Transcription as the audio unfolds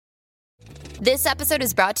This episode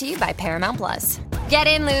is brought to you by Paramount Plus. Get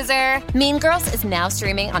in, loser! Mean Girls is now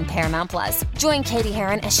streaming on Paramount Plus. Join Katie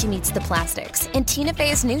Heron as she meets the plastics in Tina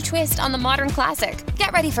Fey's new twist on the modern classic.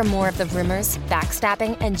 Get ready for more of the rumors,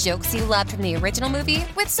 backstabbing, and jokes you loved from the original movie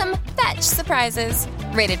with some fetch surprises.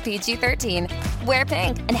 Rated PG-13. Wear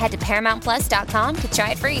pink and head to ParamountPlus.com to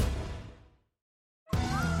try it free.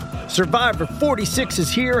 Survivor 46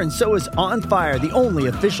 is here, and so is On Fire, the only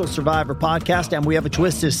official Survivor podcast, and we have a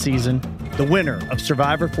twist this season. The winner of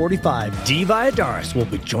Survivor 45, Dee Valladares, will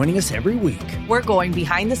be joining us every week. We're going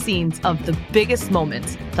behind the scenes of the biggest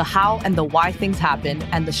moments, the how and the why things happen,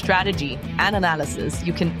 and the strategy and analysis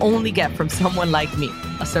you can only get from someone like me,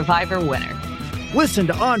 a Survivor winner. Listen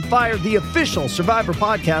to On Fire, the official Survivor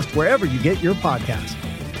podcast, wherever you get your podcast.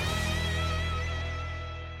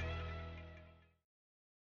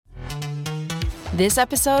 This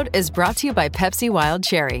episode is brought to you by Pepsi Wild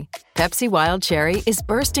Cherry. Pepsi Wild Cherry is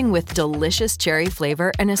bursting with delicious cherry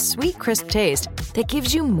flavor and a sweet, crisp taste that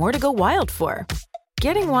gives you more to go wild for.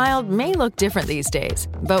 Getting wild may look different these days,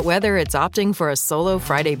 but whether it's opting for a solo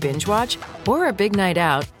Friday binge watch or a big night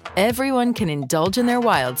out, everyone can indulge in their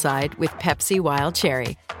wild side with Pepsi Wild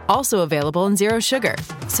Cherry. Also available in Zero Sugar.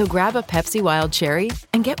 So grab a Pepsi Wild Cherry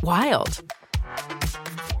and get wild.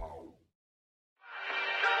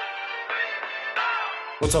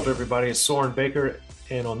 What's up, everybody? It's Soren Baker,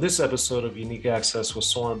 and on this episode of Unique Access with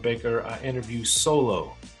Soren Baker, I interview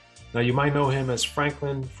Solo. Now, you might know him as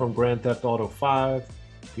Franklin from Grand Theft Auto 5.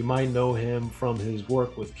 You might know him from his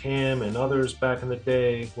work with Cam and others back in the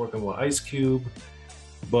day, working with Ice Cube.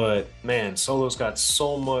 But man, Solo's got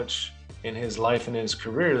so much in his life and in his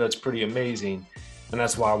career that's pretty amazing, and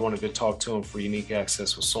that's why I wanted to talk to him for Unique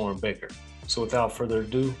Access with Soren Baker. So without further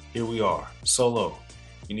ado, here we are, Solo,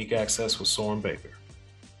 Unique Access with Soren Baker.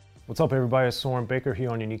 What's up, everybody? It's Soren Baker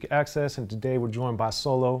here on Unique Access, and today we're joined by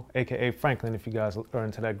Solo, aka Franklin, if you guys are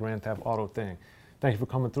into that Grand Theft Auto thing. Thank you for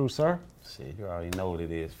coming through, sir. Shit, you already know what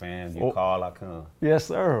it is, fam. You call, I come. Yes,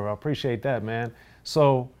 sir. I appreciate that, man.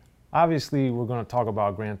 So, obviously, we're going to talk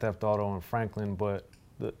about Grand Theft Auto and Franklin, but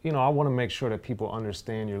I want to make sure that people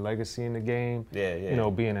understand your legacy in the game. Yeah. You know,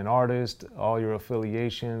 being an artist, all your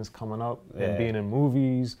affiliations coming up, and being in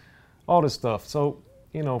movies, all this stuff. So,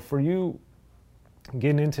 for you,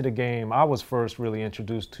 getting into the game, I was first really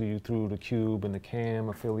introduced to you through the Cube and the Cam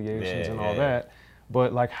affiliations and all that.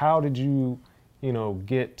 But like, how did you,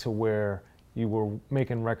 get to where you were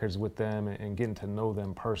making records with them and getting to know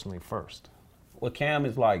them personally first? Well, Cam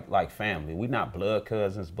is like family. We're not blood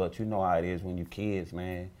cousins, but you know how it is when you kids,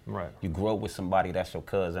 man. Right. You grow up with somebody that's your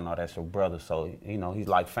cousin or that's your brother, so he's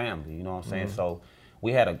like family. You know what I'm saying? So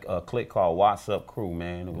we had a clique called What's Up Crew,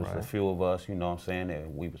 man. It was a few of us, you know what I'm saying,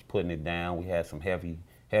 that we was putting it down. We had some heavy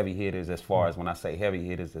hitters as far as, when I say heavy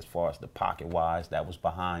hitters, as far as the pocket-wise that was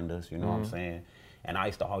behind us, you know what I'm saying? And I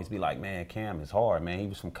used to always be like, man, Cam is hard, man. He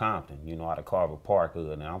was from Compton, out of Carver Park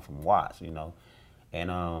Hood, and I'm from Watts,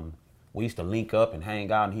 And we used to link up and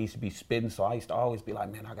hang out, and he used to be spitting, so I used to always be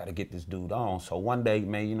like, man, I got to get this dude on. So one day,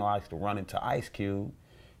 man, I used to run into Ice Cube.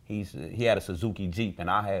 He had a Suzuki Jeep, and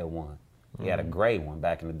I had one. He had a gray one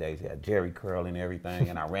back in the days. He had Jerry curl and everything,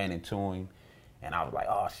 and I ran into him, and I was like,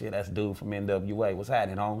 oh, shit, that's dude from NWA. What's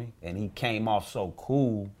happening, homie? And he came off so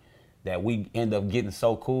cool that we ended up getting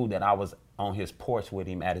so cool that I was on his porch with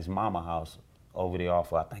him at his mama house over there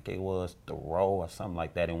off of, I think it was the Row or something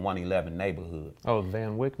like that in 111 neighborhood. Oh,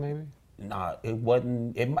 Van Wyck, maybe? Nah, it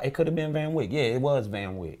wasn't. It could have been Van Wyck. Yeah, it was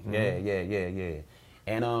Van Wyck. Yeah.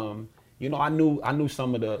 And I knew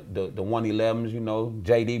some of the 111s.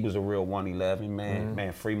 JD was a real 111, man.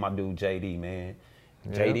 Man, free my dude JD, man.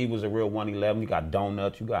 Yeah. JD was a real 111. You got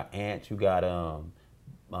Donuts, you got Ants, you got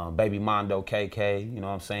Baby Mondo KK. You know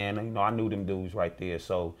what I'm saying? I knew them dudes right there.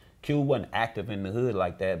 So Q wasn't active in the hood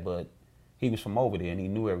like that, but he was from over there and he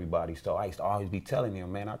knew everybody. So I used to always be telling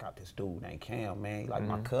him, man, I got this dude named Cam, man. He like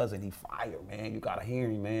my cousin, he fire, man. You gotta hear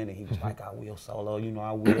him, man. And he was like, I will, Solo,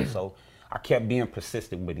 I will. So I kept being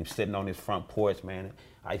persistent with him, sitting on his front porch, man.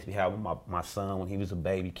 I used to be having my son when he was a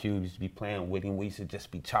baby. Q used to be playing with him. We used to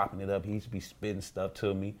just be chopping it up. He used to be spitting stuff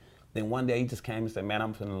to me. Then one day he just came and said, man,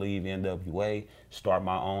 I'm finna leave NWA, start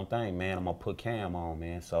my own thing, man. I'm gonna put Cam on,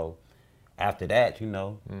 man. So after that,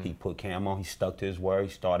 he put Cam on. He stuck to his word.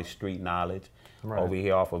 He started Street Knowledge over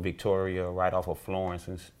here off of Victoria, right off of Florence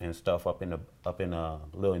and stuff up in a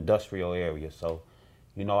little industrial area. So,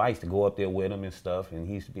 I used to go up there with him and stuff, and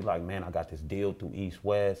he used to be like, man, I got this deal through East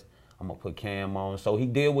West. I'm gonna put Cam on. So he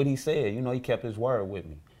did what he said. He kept his word with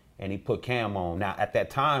me. And he put Cam on. Now, at that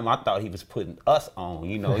time, I thought he was putting us on.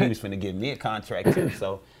 He was finna give me a contract too.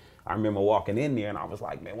 So I remember walking in there and I was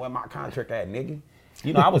like, man, where my contract at, nigga?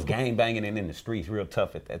 You know, I was gang banging and in the streets real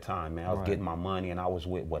tough at that time, man. I was Right. getting my money and I was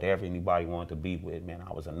with whatever anybody wanted to be with, man.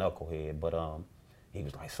 I was a knucklehead. But he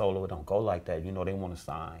was like, Solo, it don't go like that. You know, they want to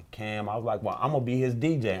sign Cam. I was like, well, I'm going to be his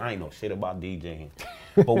DJ. I ain't know shit about DJing.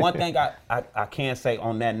 But one thing I can say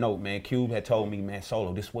on that note, man, Cube had told me, man,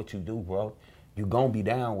 Solo, this is what you do, bro. You going to be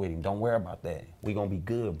down with him. Don't worry about that. We going to be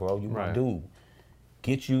good, bro. You my dude.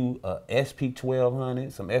 Get you a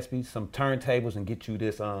SP1200, some turntables, and get you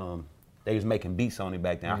this, they was making beats on it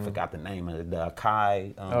back then. I forgot the name of it, the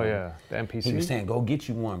Akai. the MPC. He was saying, go get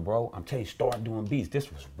you one, bro. I'm telling you, start doing beats.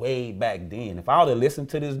 This was way back then. If I would have listened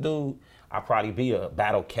to this dude, I'd probably be a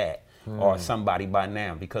Battle Cat or somebody by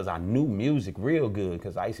now, because I knew music real good,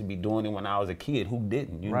 because I used to be doing it when I was a kid. Who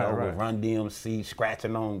didn't? You know, with Run DMC,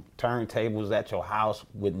 scratching on turntables at your house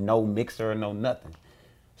with no mixer, no nothing.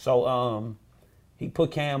 So he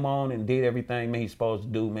put Cam on and did everything, man, he's supposed to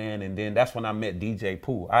do, man. And then that's when I met DJ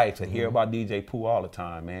Pooh. I used to hear about DJ Pooh all the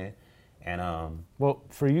time, man. And well,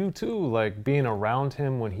 for you too, like being around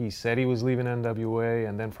him when he said he was leaving NWA,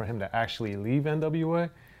 and then for him to actually leave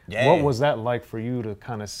NWA, what was that like for you to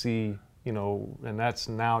kind of see, you know, and that's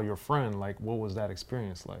now your friend, like what was that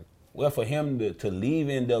experience like? Well, for him to leave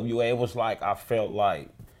NWA, it was like I felt like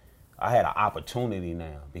I had an opportunity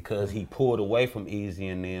now, because he pulled away from Easy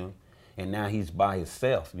and them. And now he's by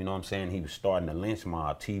himself, you know what I'm saying? He was starting to lynch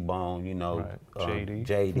mob, T-Bone, you know,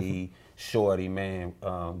 JD, Shorty, man.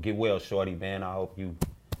 Get well, Shorty, man. I hope you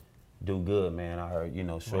do good, man. I heard, you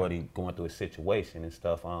know, Shorty going through a situation and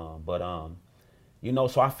stuff. You know,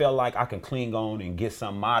 so I felt like I can cling on and get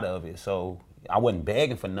something out of it. So I wasn't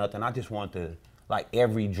begging for nothing. I just wanted to, like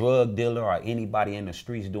every drug dealer or anybody in the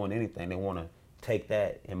streets doing anything, they want to take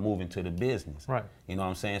that and move into the business. Right. You know what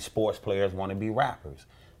I'm saying? Sports players want to be rappers.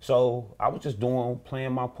 So I was just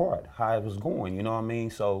playing my part, how it was going, you know what I mean?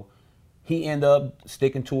 So he ended up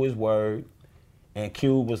sticking to his word, and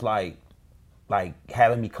Cube was like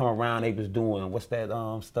having me come around. They was doing, what's that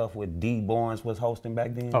stuff with D. Barnes was hosting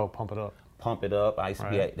back then? Oh, Pump It Up. Pump It Up. I used to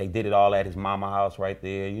be they did it all at his mama house right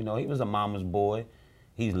there. You know, he was a mama's boy.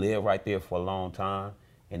 He's lived right there for a long time.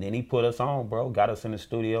 And then he put us on, bro, got us in the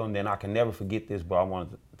studio, and then I can never forget this, bro. I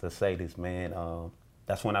wanted to say this, man.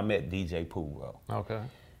 That's when I met DJ Pooh, bro. Okay.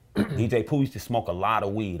 DJ Pooh used to smoke a lot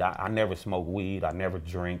of weed. I never smoked weed. I never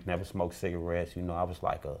drink, never smoked cigarettes. You know, I was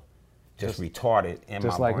like just retarded in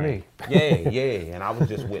just my like brain. Me. Yeah. And I was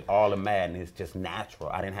just with all the madness, just natural.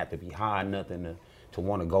 I didn't have to be high, nothing to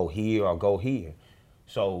want to go here or go here.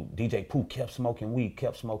 So DJ Pooh kept smoking weed.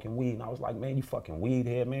 And I was like, man, you fucking weed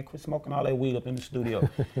head, man. Quit smoking all that weed up in the studio.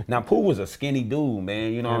 Now, Pooh was a skinny dude,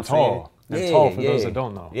 man. You know what I'm saying? And tall for those that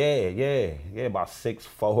don't know. Yeah, about 6'4",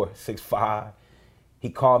 6'5". He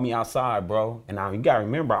called me outside, bro. And now you gotta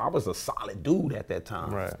remember, I was a solid dude at that time.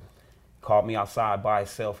 Right. Called me outside by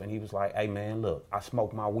himself, and he was like, hey man, look, I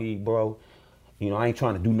smoke my weed, bro. You know, I ain't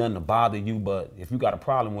trying to do nothing to bother you, but if you got a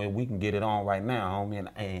problem with it, we can get it on right now,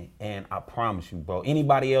 homie. And I promise you, bro,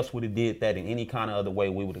 anybody else would have did that in any kind of other way,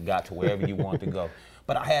 we would have got to wherever you want to go.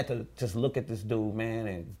 But I had to just look at this dude, man,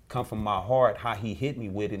 and come from my heart, how he hit me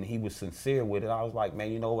with it, and he was sincere with it. I was like,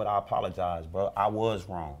 man, you know what, I apologize, bro. I was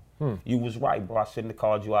wrong. You was right, bro. I shouldn't have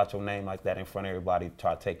called you out your name like that in front of everybody,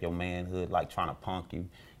 try to take your manhood, like trying to punk you.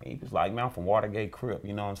 And he was like, man, I'm from Watergate Crip,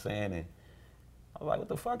 you know what I'm saying? And I was like, what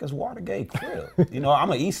the fuck is Watergate Crip? You know,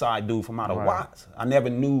 I'm an East Side dude from out of Watts. I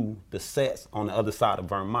never knew the sets on the other side of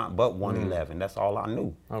Vermont but 111. That's all I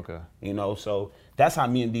knew. Okay. You know, so that's how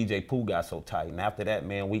me and DJ Pooh got so tight. And after that,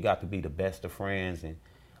 man, we got to be the best of friends. And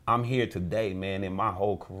I'm here today, man, and my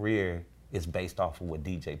whole career is based off of what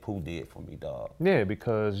DJ Pooh did for me, dog. Yeah,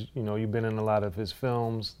 because, you know, you've been in a lot of his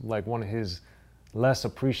films. Like one of his less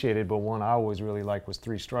appreciated, but one I always really liked was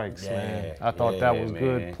Three Strikes. Yeah, man. I thought that was man.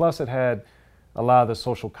 good. Plus it had a lot of the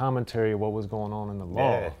social commentary of what was going on in the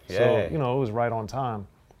law. So, you know, it was right on time.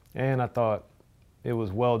 And I thought it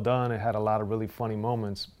was well done. It had a lot of really funny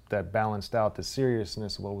moments that balanced out the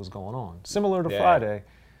seriousness of what was going on. Similar to Friday.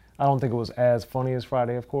 I don't think it was as funny as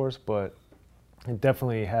Friday, of course, but it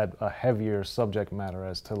definitely had a heavier subject matter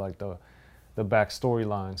as to like the back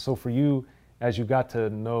storyline. So for you, as you got to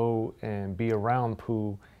know and be around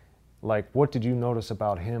Pooh, like what did you notice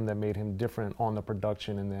about him that made him different on the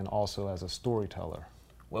production and then also as a storyteller?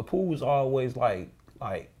 Well, Pooh was always like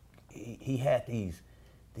he had these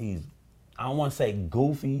I don't want to say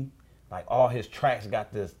goofy, like all his tracks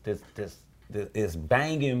got this it's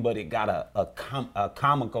banging, but it got a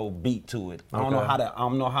comical beat to it. I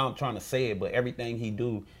don't know how I'm trying to say it, but everything he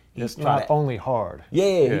do, it's not only hard.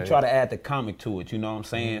 He try to add the comic to it. You know what I'm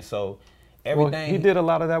saying? So everything. Well, he did a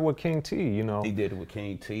lot of that with King T, you know. He did it with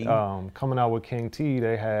King T. Coming out with King T,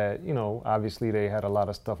 they had, you know, obviously they had a lot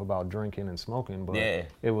of stuff about drinking and smoking, but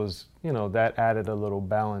it was, you know, that added a little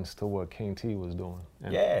balance to what King T was doing.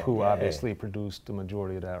 And Pooh obviously produced the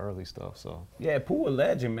majority of that early stuff, so. Yeah, Pooh a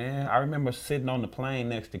legend, man. I remember sitting on the plane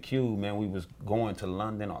next to Cube, man. We was going to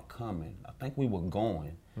London or coming. I think we were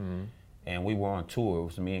going. And we were on tour. It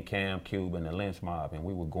was me and Cam, Cube, and the Lynch Mob, and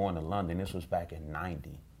we were going to London. This was back in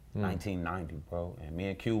 1990, bro. And me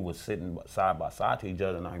and Cube was sitting side by side to each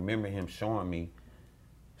other, and I remember him showing me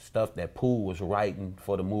stuff that Pooh was writing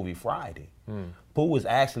for the movie Friday. Pooh was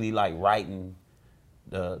actually like writing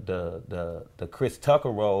the Chris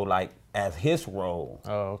Tucker role like as his role.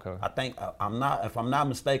 Oh, okay. I think if I'm not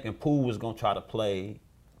mistaken, Pooh was gonna try to play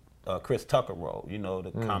Chris Tucker role, you know,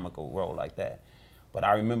 the comical role like that. But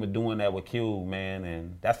I remember doing that with Cube, man,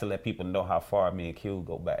 and that's to let people know how far me and Cube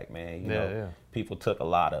go back, man. You know, people took a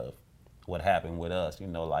lot of what happened with us, you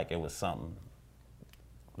know, like it was something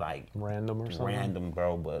like random or something. Random,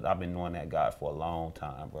 bro. But I've been knowing that guy for a long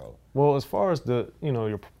time, bro. Well, as far as the, you know,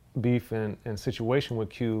 your beef and situation with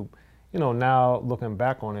Cube, you know, now looking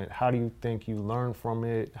back on it, how do you think you learned from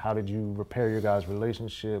it? How did you repair your guys'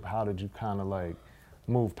 relationship? How did you kind of like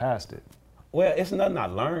move past it? Well, it's nothing I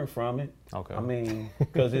learned from it. Okay. I mean,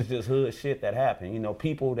 because it's just hood shit that happened. You know,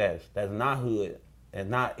 people that's not hood and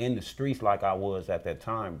not in the streets like I was at that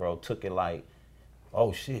time, bro, took it like,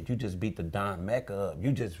 oh shit, you just beat the Don Mecca up.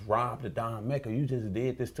 You just robbed the Don Mecca. You just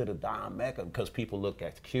did this to the Don Mecca. Because people look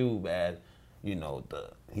at Cube as, you know,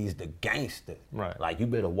 he's the gangster. Right. Like, you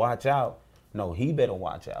better watch out. No, he better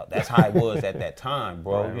watch out. That's how it was at that time,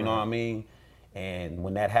 bro. Right, you know what I mean? And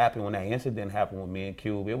when that happened, when that incident happened with me and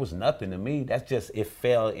Cube, it was nothing to me. That's just, it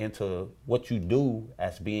fell into what you do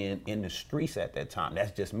as being in the streets at that time.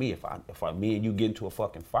 That's just me. If me and you get into a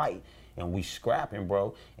fucking fight and we scrapping,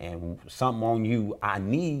 bro, and something on you I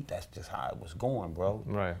need, that's just how it was going, bro.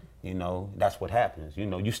 Right. You know, that's what happens. You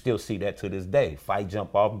know, you still see that to this day. Fight,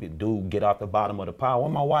 jump off, dude, get off the bottom of the pile. Where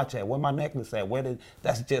my watch at? Where my necklace at?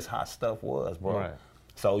 That's just how stuff was, bro. Right.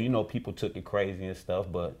 So, you know, people took it crazy and stuff,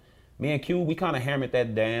 but me and Q, we kind of hammered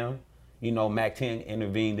that down. You know, Mac 10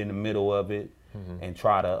 intervened in the middle of it and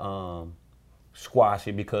tried to squash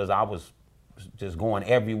it because I was just going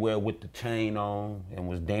everywhere with the chain on and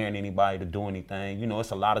was daring anybody to do anything. You know, it's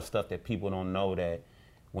a lot of stuff that people don't know that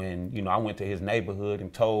when, you know, I went to his neighborhood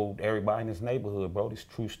and told everybody in his neighborhood, bro, this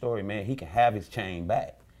true story, man, he can have his chain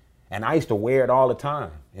back. And I used to wear it all the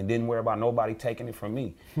time and didn't worry about nobody taking it from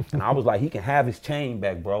me. And I was like, he can have his chain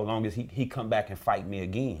back, bro, as long as he come back and fight me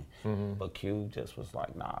again. But Q just was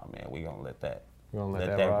like, nah, man, we gonna let that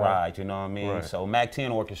ride, you know what I mean? Right. So Mac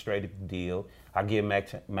 10 orchestrated the deal. I give Mac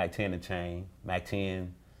 10 a chain. Mac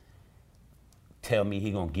 10 tell me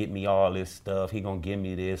he gonna get me all this stuff, he gonna give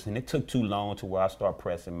me this. And it took too long to where I start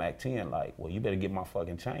pressing Mac 10 like, well, you better get my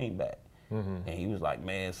fucking chain back. And he was like,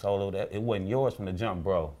 man, Solo, that it wasn't yours from the jump,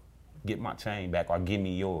 bro. Get my chain back or give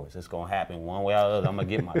me yours. It's gonna happen one way or the other. I'm gonna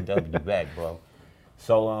get my W back, bro.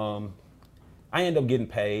 So I ended up getting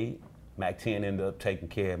paid. Mac 10 ended up taking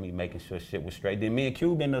care of me, making sure shit was straight. Then me and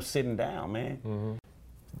Cube ended up sitting down, man.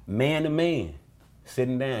 Man to man,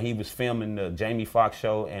 sitting down. He was filming the Jamie Foxx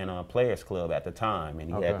show and Players Club at the time. And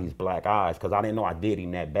he had these black eyes, because I didn't know I did him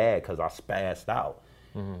that bad because I spazzed out.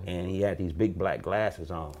 And he had these big black glasses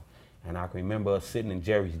on. And I can remember us sitting in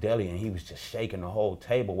Jerry's Deli and he was just shaking the whole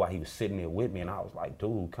table while he was sitting there with me. And I was like,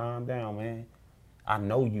 dude, calm down, man. I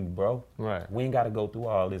know you, bro. Right. We ain't got to go through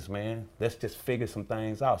all this, man. Let's just figure some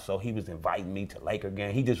things out. So he was inviting me to Laker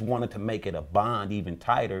game. He just wanted to make it a bond even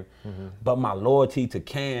tighter. But my loyalty to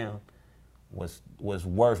Cam was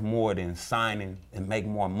worth more than signing and make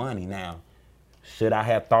more money. Now, should I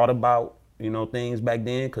have thought about, you know, things back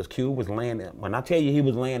then? Because Q was laying it. When I tell you he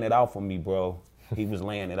was laying it out for me, bro, he was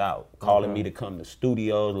laying it out, calling me to come to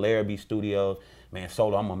studios, Larrabee Studios. Man,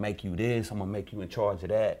 Solo, I'm gonna make you this, I'm gonna make you in charge of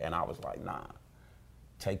that. And I was like, nah,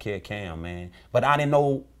 take care of Cam, man. But I didn't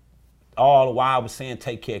know all the while I was saying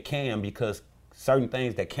take care of Cam because certain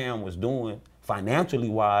things that Cam was doing financially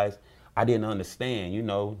wise, I didn't understand, you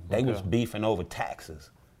know. They was beefing over taxes.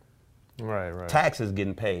 Right. Taxes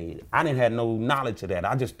getting paid. I didn't have no knowledge of that.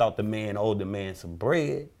 I just thought the man owed the man some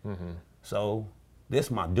bread. So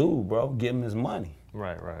this my dude, bro. Give him his money.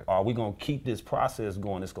 Right. Are we gonna keep this process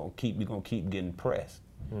going? We gonna keep getting pressed.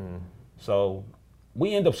 So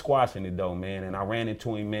we end up squashing it though, man. And I ran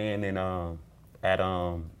into him, man, and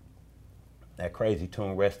at Crazy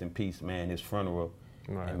Tune, rest in peace, man, his funeral.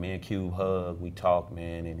 Right. And me and Cube hugged, we talked,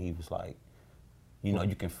 man, and he was like, you know,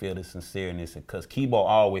 you can feel the sincereness, because Kibo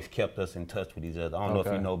always kept us in touch with each other. I don't know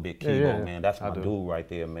if you know Big Kibo, man. That's my dude right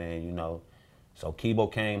there, man, you know. So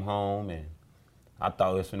Kibo came home, and I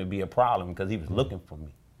thought it was going to be a problem because he was looking for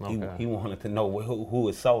me. Okay. He wanted to know who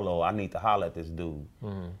is Solo. I need to holler at this dude.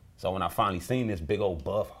 So when I finally seen this big old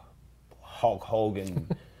buff Hulk Hogan,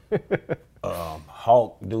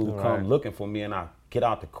 Hulk dude come looking for me, and I get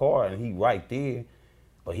out the car, and he right there,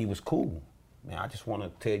 but he was cool. Man, I just want to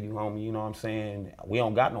tell you, homie, you know what I'm saying? We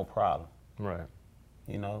don't got no problem. Right.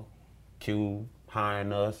 You know, Q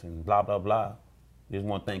hiring us and blah, blah, blah. Just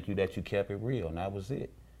want to thank you that you kept it real, and that was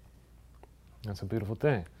it. That's a beautiful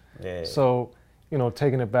thing. Yeah. So, you know,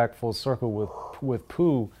 taking it back full circle with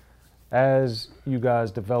Pooh, as you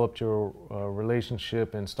guys developed your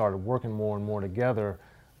relationship and started working more and more together,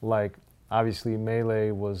 like obviously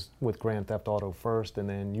Melee was with Grand Theft Auto first, and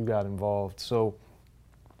then you got involved. So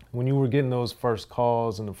when you were getting those first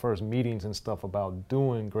calls and the first meetings and stuff about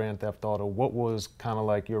doing Grand Theft Auto, what was kind of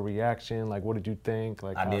like your reaction? Like, what did you think?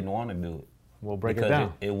 Like, I didn't want to do it. Well, break it down.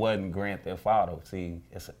 Because it wasn't Grand Theft Auto. See,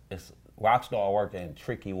 it's Rockstar working in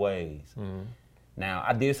tricky ways. Now,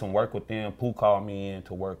 I did some work with them. Pooh called me in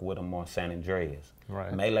to work with him on San Andreas.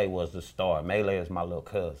 Right. Melee was the star. Melee is my little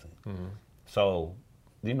cousin. So,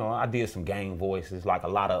 you know, I did some gang voices like a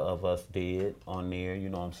lot of us did on there, you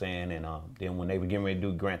know what I'm saying? And then when they were getting ready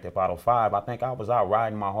to do Grand Theft Auto 5, I think I was out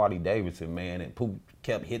riding my Harley Davidson, man, and Pooh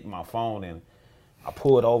kept hitting my phone, and I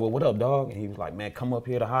pulled over, what up, dog? And he was like, man, come up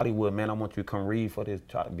here to Hollywood, man. I want you to come read for this,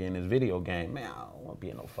 try to be in this video game. Man, I don't want to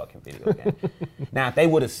be in no fucking video game. Now, if they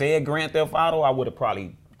would have said Grand Theft Auto, I would have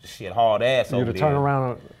probably shit hard ass over there. You'd have turned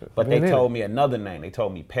around. But they told me another name. They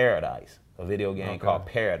told me Paradise, a video game called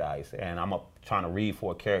Paradise. And I'm trying to read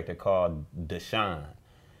for a character called Deshaun.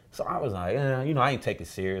 So I was like, you know, I ain't take it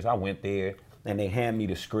serious. I went there. And they hand me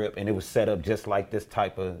the script, and it was set up just like this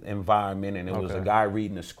type of environment, and it was a guy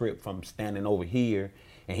reading the script from standing over here,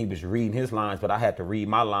 and he was reading his lines, but I had to read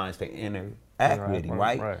my lines to interact with him,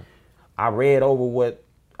 right? I read over what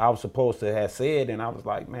I was supposed to have said, and I was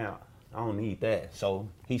like, man, I don't need that. So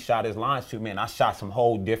he shot his lines to me, and I shot some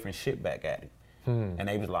whole different shit back at him. And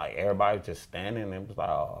they was like, everybody was just standing, and it was like,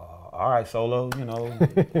 oh, all right, Solo, you know,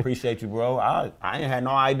 appreciate you, bro. I ain't had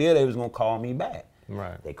no idea they was gonna call me back.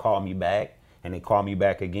 Right. They called me back. And they called me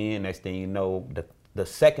back again. Next thing you know, the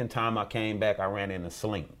second time I came back, I ran into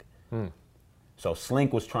Slink. So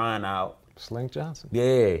Slink was trying out. Slink Johnson?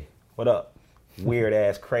 Yeah. What up? Weird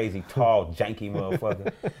ass, crazy, tall, janky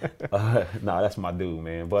motherfucker. Nah, that's my dude,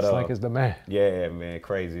 man. But Slink is the man. Yeah, man,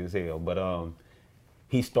 crazy as hell. But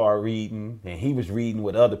he started reading, and he was reading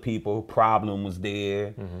with other people. Problem was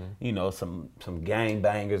there, you know, some gang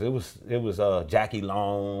bangers. It was Jackie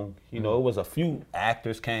Long, you know, it was a few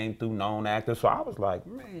actors came through, known actors. So I was like,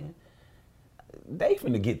 man, they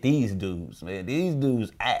finna get these dudes, man. These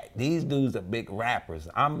dudes act. These dudes are big rappers.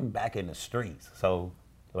 I'm back in the streets. So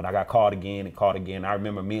when I got called again, I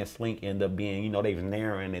remember me and Slink ended up being, you know, they was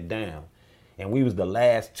narrowing it down. And we was the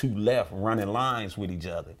last two left running lines with each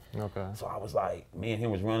other. Okay. So I was like, me and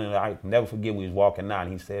him was running. I never forget we was walking out,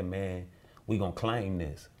 and he said, man, we gonna claim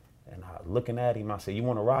this. And I was looking at him, I said, you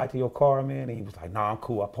wanna ride to your car, man? And he was like, nah, I'm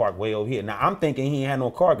cool, I parked way over here. Now I'm thinking he ain't had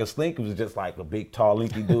no car, because Slink was just like a big, tall,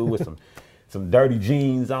 linky dude with some dirty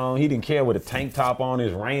jeans on. He didn't care with a tank top on,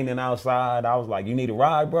 it's raining outside. I was like, you need a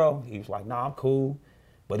ride, bro? He was like, nah, I'm cool.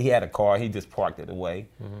 But he had a car, he just parked it away.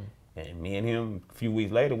 And me and him, a few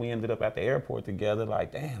weeks later, we ended up at the airport together,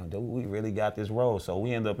 like, damn, dude, we really got this role. So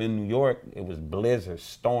we ended up in New York. It was blizzard,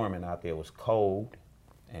 storming out there. It was cold,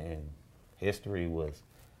 and history was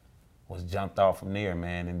jumped off from there,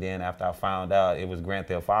 man. And then after I found out it was Grand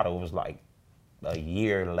Theft Auto, it was like a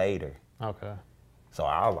year later. Okay. So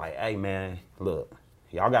I was like, hey, man, look,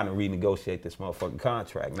 y'all got to renegotiate this motherfucking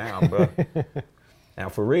contract now, bro. Now,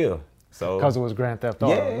 for real. So because it was Grand Theft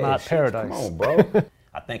Auto, not Paradise. Come on, bro.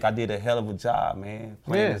 I think I did a hell of a job, man,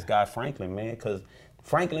 playing this guy Franklin, man, because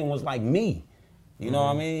Franklin was like me. You know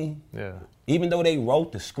what I mean? Yeah. Even though they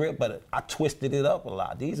wrote the script, but I twisted it up a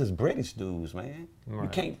lot. These is British dudes, man. Right. You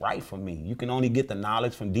can't write for me. You can only get the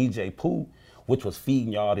knowledge from DJ Pooh, which was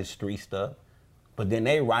feeding y'all this street stuff. But then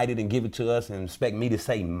they write it and give it to us and expect me to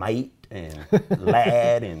say mate and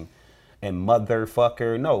lad and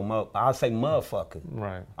motherfucker. No, I'll say motherfucker.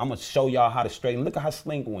 Right. I'm going to show y'all how to straighten. Look at how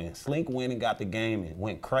Slink went. Slink went and got the game and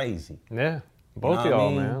went crazy. Yeah. Both of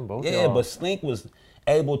y'all, man. Both y'all. Yeah, but Slink was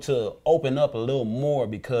able to open up a little more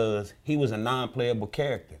because he was a non-playable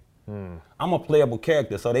character. I'm a playable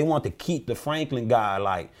character, so they want to keep the Franklin guy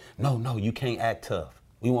like, no, you can't act tough.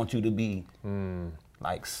 We want you to be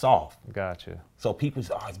like soft. Gotcha. So people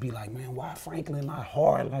always be like, man, why Franklin not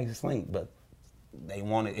hard like Slink? But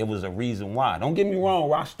it was a reason why. Don't get me wrong,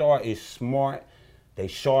 Rockstar is smart. They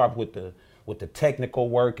sharp with the with the technical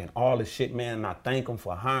work and all the shit, man. And I thank them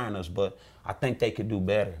for hiring us, but I think they could do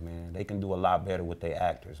better, man. They can do a lot better with their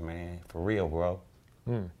actors, man. For real, bro.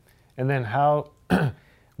 And then how,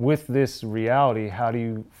 with this reality, how do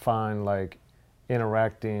you find like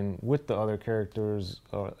interacting with the other characters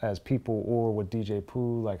as people or with DJ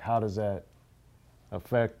Pooh? Like, how does that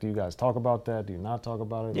affect? Do you guys talk about that? Do you not talk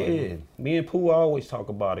about it? Yeah, me and Pooh always talk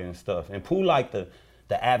about it and stuff. And Pooh like the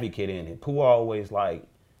advocate in it. Pooh always like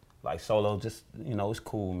Solo, just, you know, it's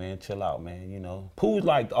cool, man. Chill out, man. You know, Pooh's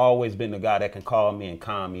like always been the guy that can call me and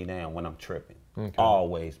calm me down when I'm tripping. Okay.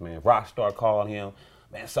 Always, man. Rockstar called him.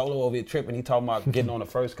 Man, Solo over here tripping. He talking about getting on a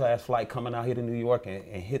first class flight, coming out here to New York and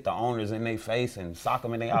hit the owners in their face and sock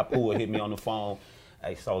them in their eye. Pooh would hit me on the phone.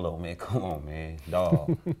 Hey, Solo, man, come on, man.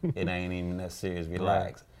 Dog, it ain't even that serious.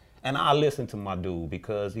 Relax. Right. And I listen to my dude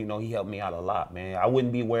because, you know, he helped me out a lot, man. I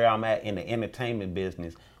wouldn't be where I'm at in the entertainment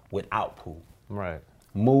business without Pooh. Right.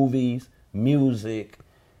 Movies, music,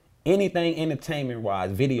 anything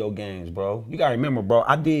entertainment-wise, video games, bro. You gotta remember, bro,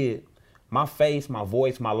 I did my face, my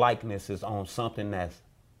voice, my likeness is on something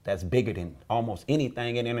that's bigger than almost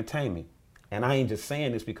anything in entertainment. And I ain't just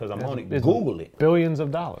saying this because I'm on it. Google it. Billions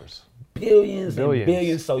of dollars. Billions and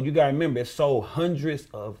billions. So you gotta remember, it sold hundreds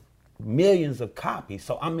of millions of copies.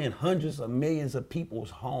 So I'm in hundreds of millions of people's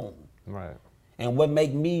homes. Right. And what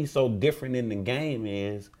make me so different in the game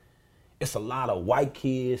is it's a lot of white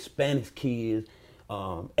kids, Spanish kids,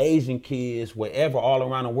 Asian kids, wherever all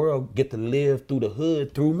around the world get to live through the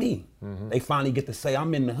hood through me. Mm-hmm. They finally get to say,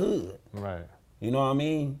 I'm in the hood. Right. You know what I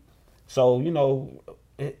mean? So, you know,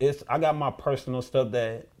 I got my personal stuff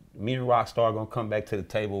that me and Rockstar gonna come back to the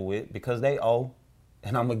table with because they owe,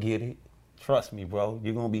 and I'm gonna get it. Trust me, bro.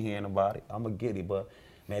 You're gonna be hearing about it. I'm gonna get it. But,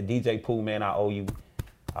 man, DJ Pooh, man, I owe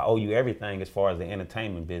you everything as far as the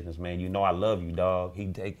entertainment business, man. You know I love you, dog.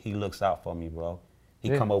 He looks out for me, bro. He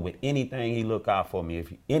come up with anything, he look out for me.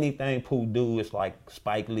 If anything Pooh do, it's like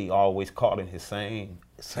Spike Lee always calling his same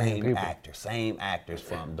actors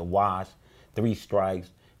from The Wash, Three Strikes,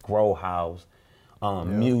 Grow House,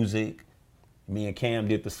 music. Me and Cam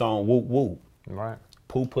did the song Whoop Whoop. Right.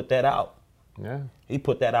 Pooh put that out. Yeah. He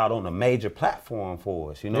put that out on a major platform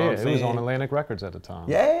for us, you know what I'm saying? It was on Atlantic Records at the time.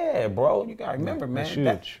 Yeah, bro, you gotta remember, man.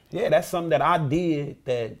 That's huge. That's something that I did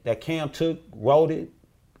that Cam took, wrote it.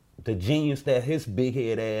 The genius that his big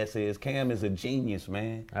head ass is. Cam is a genius,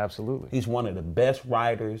 man. Absolutely. He's one of the best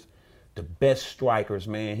writers, the best strikers,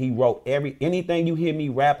 man. He wrote anything you hear me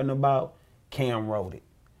rapping about, Cam wrote it.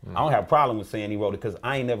 I don't have a problem with saying he wrote it because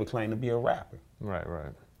I ain't never claimed to be a rapper. Right,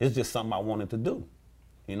 right. It's just something I wanted to do.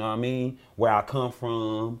 You know what I mean? Where I come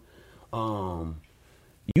from,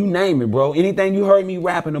 you name it, bro. Anything you heard me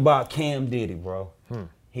rapping about, Cam did it, bro.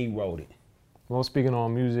 He wrote it. Well, speaking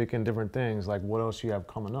on music and different things, like what else you have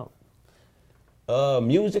coming up?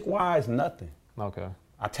 Music-wise, nothing. Okay.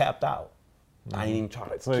 I tapped out. I ain't even try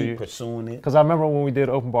to keep pursuing it. Because I remember when we did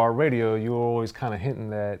Open Bar Radio, you were always kind of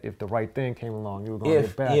hinting that if the right thing came along, you were going to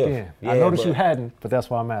get back in. I noticed you hadn't, but that's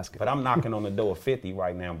why I'm asking. But I'm knocking on the door of 50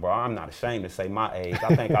 right now, bro. I'm not ashamed to say my age.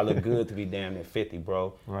 I think I look good to be damn near 50,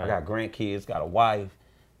 bro. Right. I got grandkids, got a wife.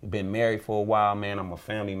 Been married for a while, man. I'm a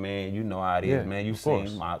family man. You know how it is, man. You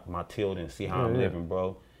seen my children, see how I'm living,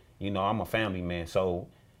 bro. You know, I'm a family man. So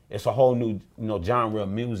it's a whole new, genre of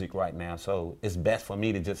music right now. So it's best for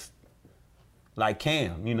me to just, like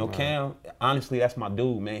Cam. You know, Cam, honestly, that's my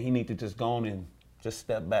dude, man. He need to just go on and just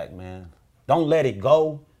step back, man. Don't let it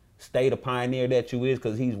go. Stay the pioneer that you is,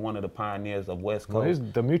 because he's one of the pioneers of West Coast.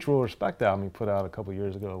 Well, the Mutual Respect album he put out a couple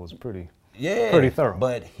years ago was pretty thorough.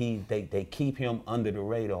 But they keep him under the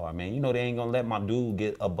radar, man. You know they ain't gonna let my dude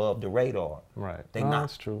get above the radar. Right.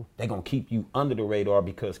 That's true. They gonna keep you under the radar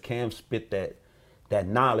because Cam spit that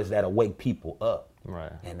knowledge that'll wake people up.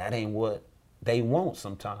 Right. And that ain't what they want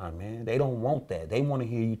sometimes, man. They don't want that. They want to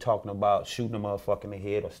hear you talking about shooting a motherfucker in the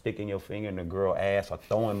head or sticking your finger in the girl's ass or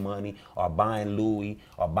throwing money or buying Louis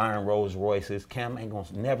or buying Rolls Royces. Cam ain't gonna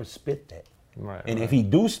never spit that. Right. And if he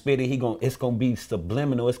do spit it, it's gonna be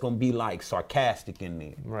subliminal. It's gonna be like sarcastic in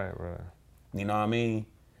there. Right, right. You know what I mean?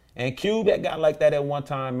 And Cube that got like that at one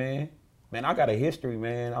time, man. Man, I got a history,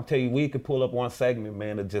 man. I'll tell you, we could pull up one segment,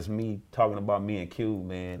 man, of just me talking about me and Cube,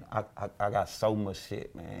 man. I got so much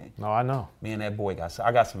shit, man. No, I know. Me and that boy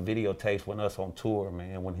I got some videotapes with us on tour,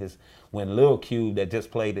 man. When Lil Cube that just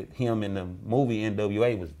played him in the movie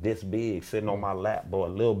NWA was this big, sitting on my lap, bro, a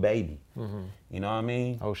little baby. Mm-hmm. You know what I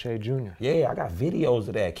mean? O'Shea Jr. Yeah, I got videos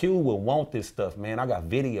of that. Cube will want this stuff, man. I got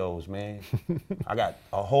videos, man. I got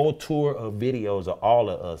a whole tour of videos of all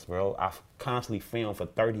of us, bro. I constantly film for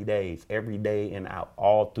 30 days, every day and out,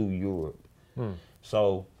 all through Europe.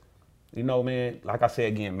 So, you know, man, like I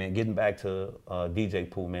said again, man, getting back to DJ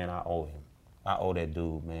Pooh, man, I owe him. I owe that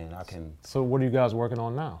dude, man. So what are you guys working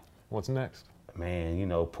on now? What's next? Man, you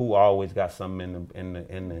know, Pooh always got something in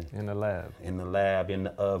the lab. In the lab, in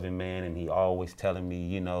the oven, man, and he always telling me,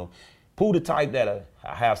 you know, Pooh the type that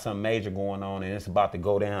I have something major going on and it's about to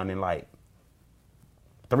go down in like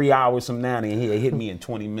 3 hours from now, and he'll hit me in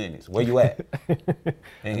 20 minutes. Where you at?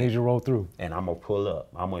 I need you to roll through. And I'm gonna pull up.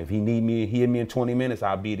 If he need me, he hit me in 20 minutes,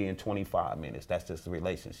 I'll be there in 25 minutes. That's just the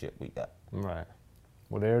relationship we got. Right.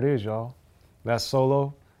 Well, there it is, y'all. That's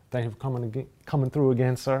Solo. Thank you for coming through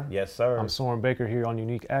again, sir. Yes, sir. I'm Soren Baker here on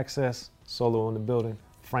Unique Access. Solo in the building.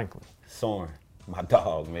 Franklin. Soren, my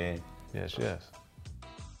dog, man. Yes, yes.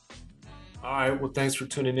 All right, well, thanks for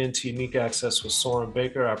tuning in to Unique Access with Soren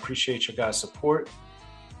Baker. I appreciate your guys' support.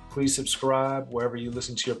 Please subscribe wherever you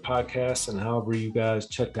listen to your podcasts and however you guys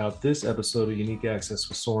checked out this episode of Unique Access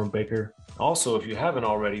with Soren Baker. Also, if you haven't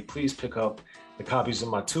already, please pick up the copies of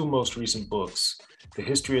my 2 most recent books, The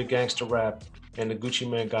History of Gangster Rap and The Gucci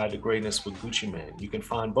Mane Guide to Greatness with Gucci Mane. You can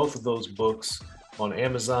find both of those books on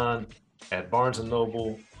Amazon, at Barnes &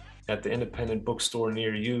 Noble, at the independent bookstore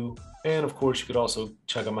near you, and of course, you could also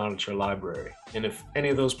check them out at your library. And if any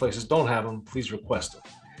of those places don't have them, please request them.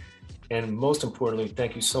 And most importantly,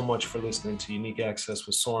 thank you so much for listening to Unique Access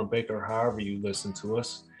with Soren Baker, however you listen to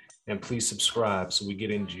us. And please subscribe so we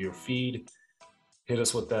get into your feed. Hit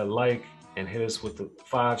us with that like, and hit us with the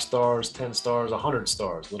 5 stars, 10 stars, 100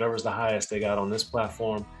 stars, whatever's the highest they got on this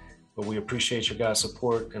platform. But we appreciate your guys'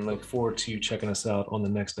 support and look forward to you checking us out on the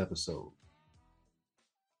next episode.